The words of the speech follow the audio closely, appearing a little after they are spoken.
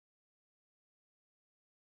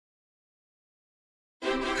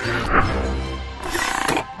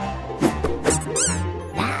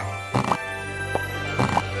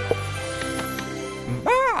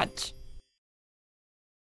Budge!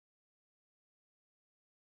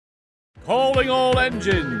 Calling all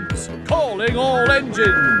engines! Calling all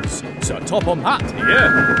engines! Sir Topham Hatt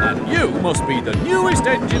here, and you must be the newest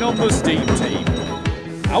engine on the steam team.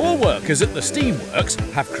 Our workers at the Steamworks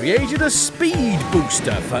have created a speed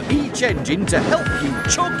booster for each engine to help you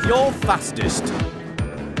chug your fastest.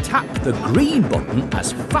 Tap the green button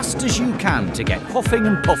as fast as you can to get huffing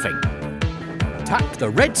and puffing. Tap the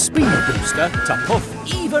red speed booster to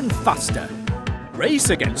puff even faster. Race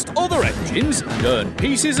against other engines and earn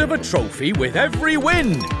pieces of a trophy with every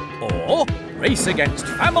win. Or race against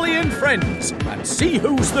family and friends and see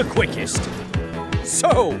who's the quickest.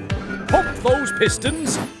 So, pump those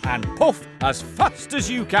pistons and puff as fast as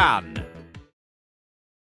you can.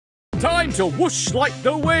 Time to whoosh like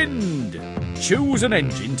the wind. Choose an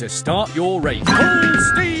engine to start your race. Full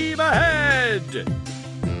steam ahead!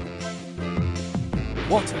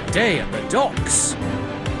 What a day at the docks.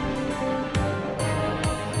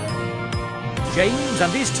 James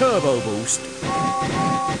and his turbo boost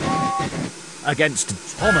against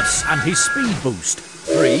Thomas and his speed boost.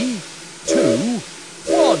 3, 2,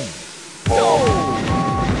 1, go!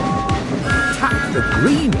 Tap the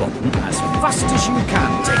green button as fast as you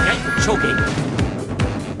can to get chugging.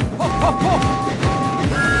 Hop, hop, hop!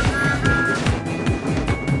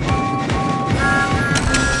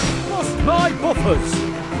 Lost my buffers!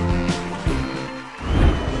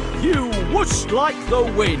 You whooshed like the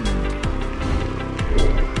wind.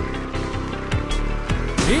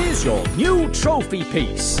 Here's your new trophy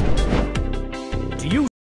piece.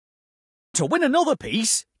 To win another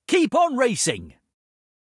piece, keep on racing.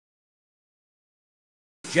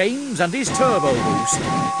 James and his turbo boost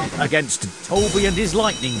against Toby and his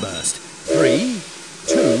lightning burst. 3,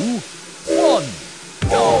 2, 1,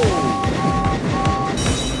 go!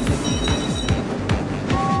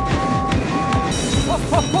 Hop,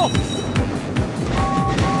 hop, hop!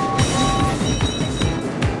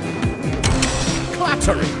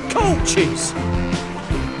 Clattering coaches!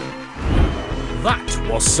 That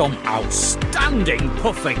was some outstanding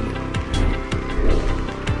puffing!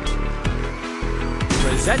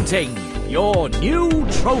 Presenting your new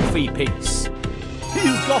trophy piece.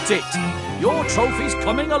 You got it! Your trophy's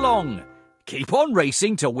coming along. Keep on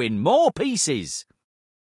racing to win more pieces.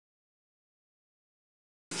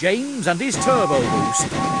 James and his turbo boost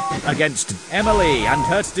against Emily and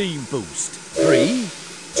her steam boost. 3,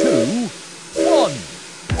 2, 1,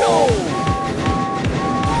 go!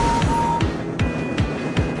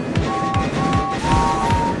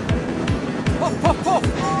 Hop, hop, hop!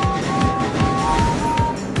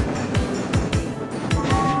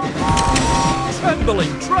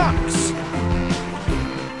 Trembling tracks!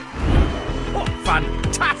 What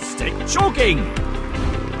fantastic chugging!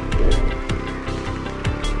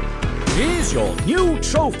 Here's your new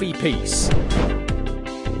trophy piece.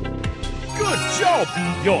 Good job!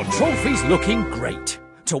 Your trophy's looking great.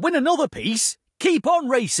 To win another piece, keep on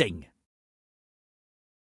racing.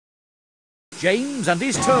 James and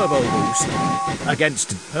his turbo boost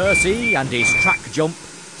against Percy and his track jump.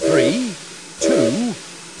 3, 2,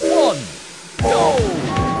 1, go!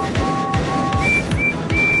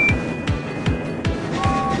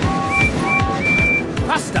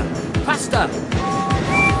 Faster, faster!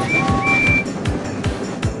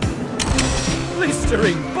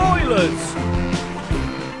 Blistering boilers!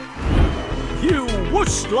 You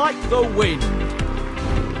whooshed like the wind!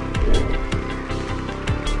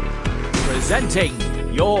 Presenting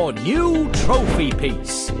your new trophy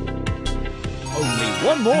piece. Only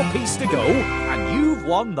one more piece to go and you've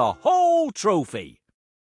won the whole trophy.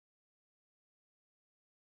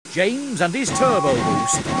 James and his turbo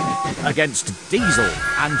boost against Diesel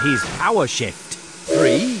and his power shift.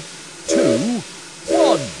 3, 2,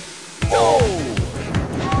 1, go!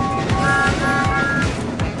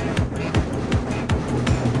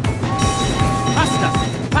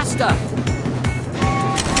 Faster!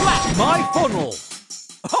 Flat my funnel!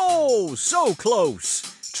 Oh, so close!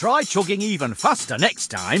 Try chugging even faster next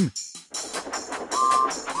time.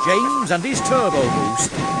 James and his turbo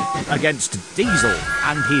boost against Diesel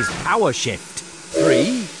and his power shift.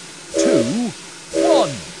 3, 2, 1,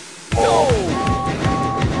 go!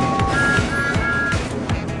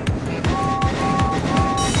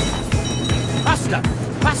 Faster!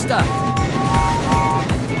 Faster!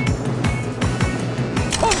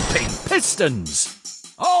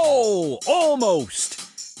 Pistons! Oh, almost!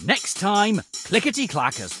 Next time,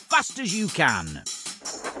 clickety-clack as fast as you can.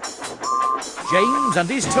 James and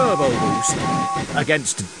his turbo boost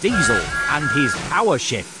against Diesel and his power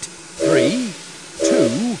shift. 3,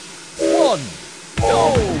 2, 1,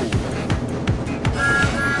 go!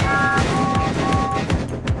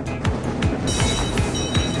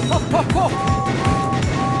 Pop, pop, pop!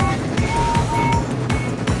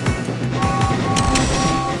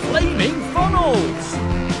 Flaming funnels!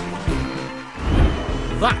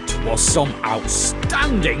 That was some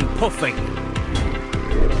outstanding puffing!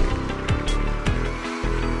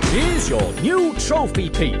 Here's your new trophy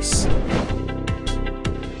piece.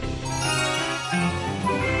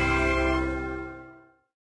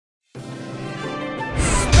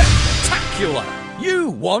 Spectacular! You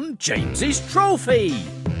won James's trophy!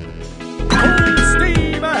 Full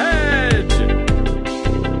steam ahead!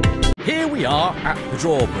 Here we are at the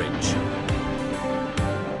drawbridge.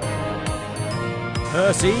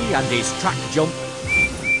 Percy and his track jump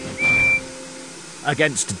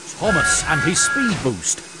against Thomas and his speed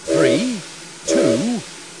boost. 3, 2,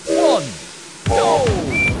 1, go!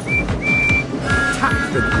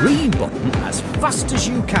 Tap the green button as fast as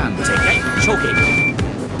you can to get chugging.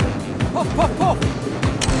 Pop, pop, pop!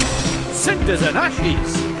 Cinders and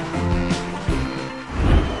ashes!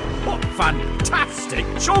 What fantastic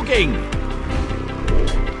chugging!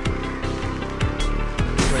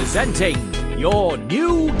 Presenting your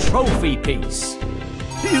new trophy piece.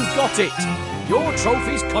 You got it! Your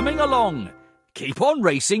trophy's coming along. Keep on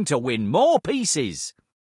racing to win more pieces.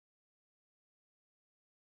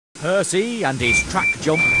 Percy and his track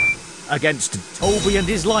jump against Toby and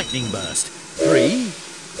his lightning burst. 3,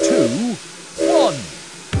 2, 1,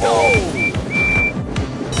 go!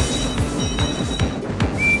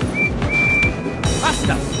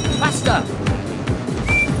 Faster, faster!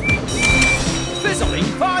 Fizzling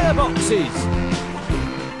fireboxes!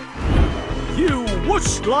 You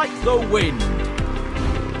whooshed like the wind!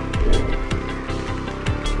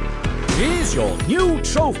 Here's your new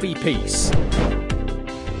trophy piece.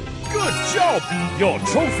 Good job! Your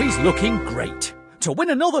trophy's looking great. To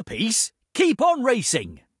win another piece, keep on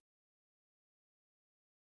racing.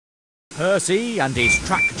 Percy and his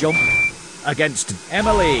track jump against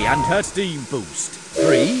Emily and her steam boost.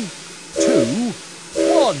 3, 2,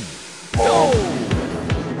 1, go!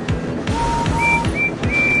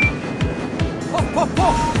 Pop, pop,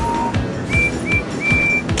 pop!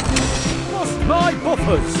 Lost my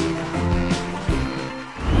buffers!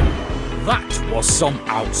 That was some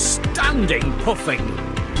outstanding puffing!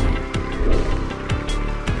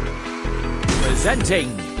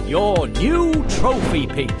 Presenting your new trophy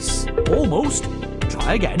piece. Almost.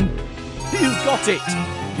 Try again. You got it!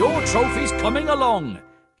 Your trophy's coming along.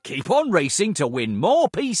 Keep on racing to win more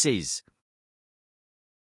pieces.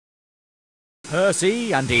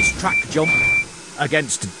 Percy and his track jump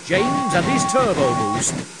against James and his turbo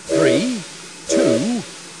boost. 3, 2,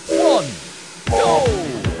 1, go!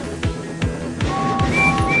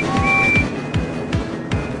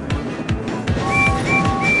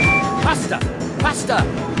 Faster, faster!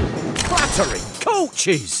 Clattering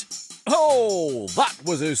coaches! Oh, that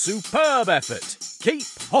was a superb effort. Keep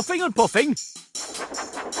huffing and puffing.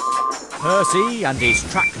 Percy and his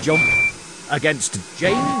track jump against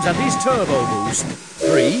James and his turbo boost.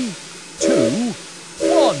 3, 2,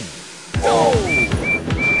 1, go!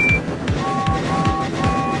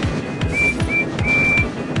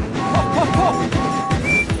 Pop, pop, pop!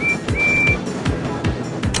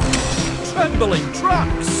 Trembling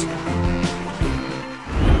tracks!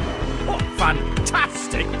 What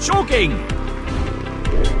fantastic chugging!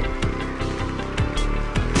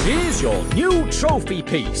 Here's your new trophy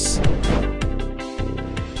piece.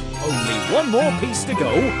 Only one more piece to go,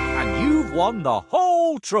 and you've won the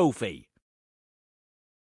whole trophy.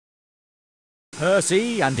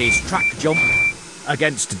 Percy and his track jump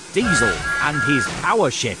against Diesel and his power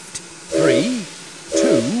shift. 3,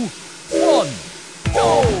 2, 1,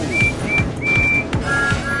 go!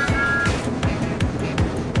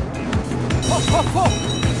 Pop, pop, pop!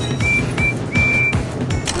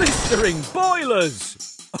 Blistering boilers!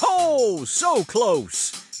 Oh, so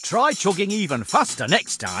close! Try chugging even faster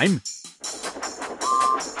next time.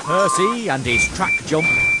 Percy and his track jump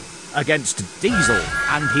against Diesel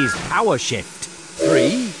and his power shift.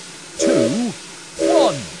 3, 2,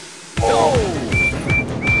 1, go!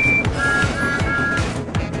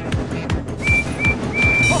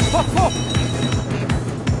 Pop, pop, pop!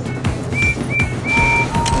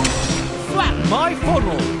 Flatten my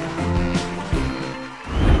funnel!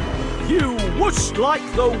 You whooshed like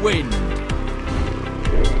the wind!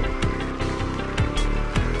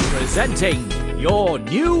 Presenting your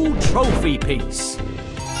new trophy piece.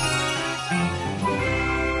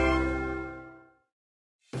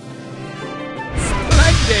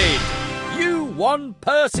 won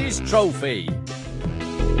Percy's trophy. Full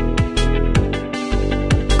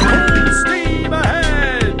steam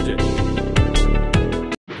ahead!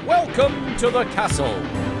 Welcome to the castle.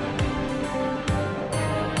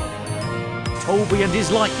 Toby and his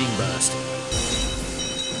lightning burst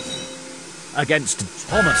against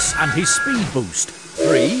Thomas and his speed boost.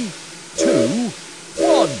 3, 2,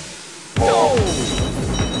 1, go!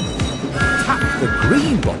 Tap the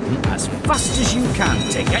green button as fast as you can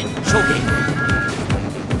to get chugging.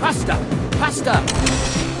 Faster, faster!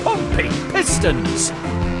 Pumping pistons!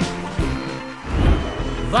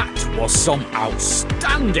 That was some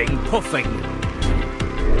outstanding puffing.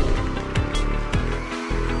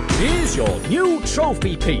 Here's your new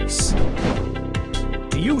trophy piece.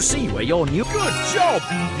 Do you see where your new... Good job!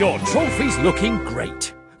 Your trophy's looking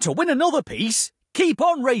great. To win another piece, keep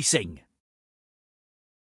on racing.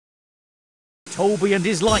 Toby and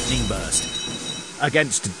his lightning burst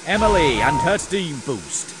against Emily and her steam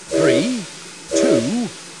boost. 3, 2,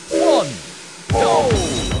 1, go!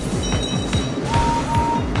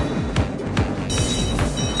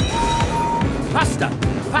 Faster,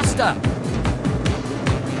 faster!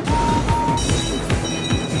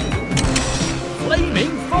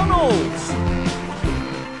 Flaming funnels!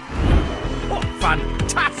 What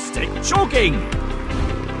fantastic chugging!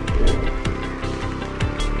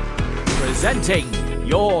 Presenting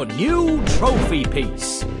your new trophy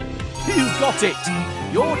piece. You got it!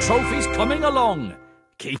 Your trophy's coming along.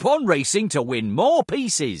 Keep on racing to win more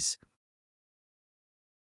pieces.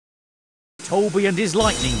 Toby and his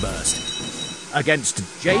lightning burst against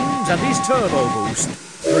James and his turbo boost.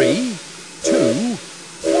 3, 2,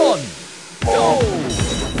 1, go!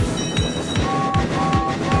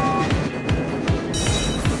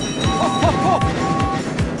 Hop, hop, hop!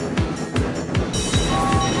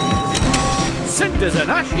 Cinders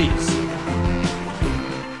and ashes!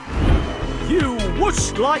 You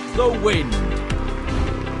whooshed like the wind!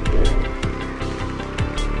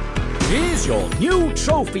 Here's your new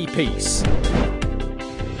trophy piece.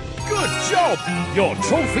 Good job! Your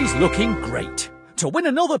trophy's looking great. To win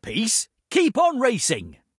another piece, keep on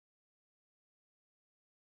racing.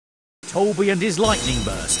 Toby and his lightning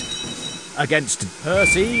burst against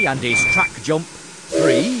Percy and his track jump.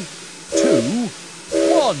 3, 2,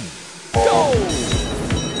 1, go!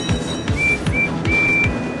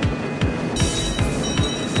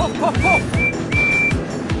 Hop, hop, hop!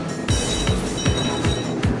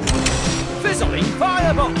 Fizzling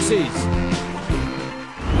fireboxes!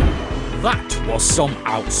 That was some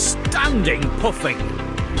outstanding puffing.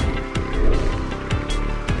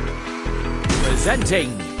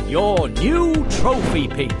 Presenting your new trophy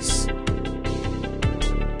piece.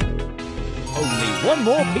 Only one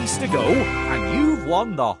more piece to go and you've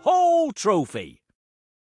won the whole trophy.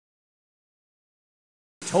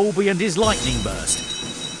 Toby and his lightning burst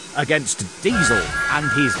against Diesel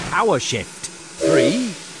and his power shift.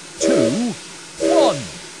 3, 2, 1,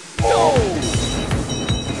 go!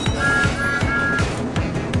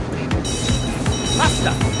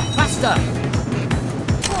 Faster, faster!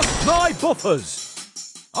 Bust my buffers!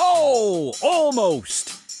 Oh,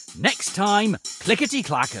 almost! Next time,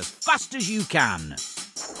 clickety-clack as fast as you can.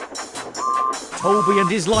 Toby and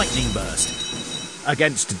his lightning burst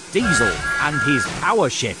against Diesel and his power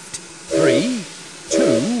shift. 3,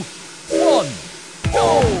 2, 1,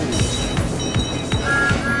 go!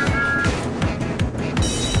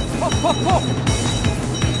 Hop, hop, hop!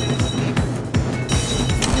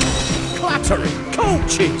 Clattering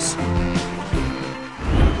coaches!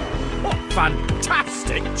 What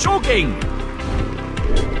fantastic chugging!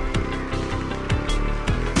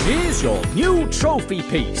 Here's your new trophy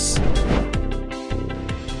piece.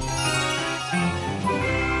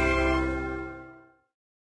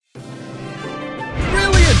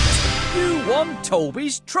 Brilliant! You won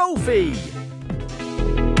Toby's trophy!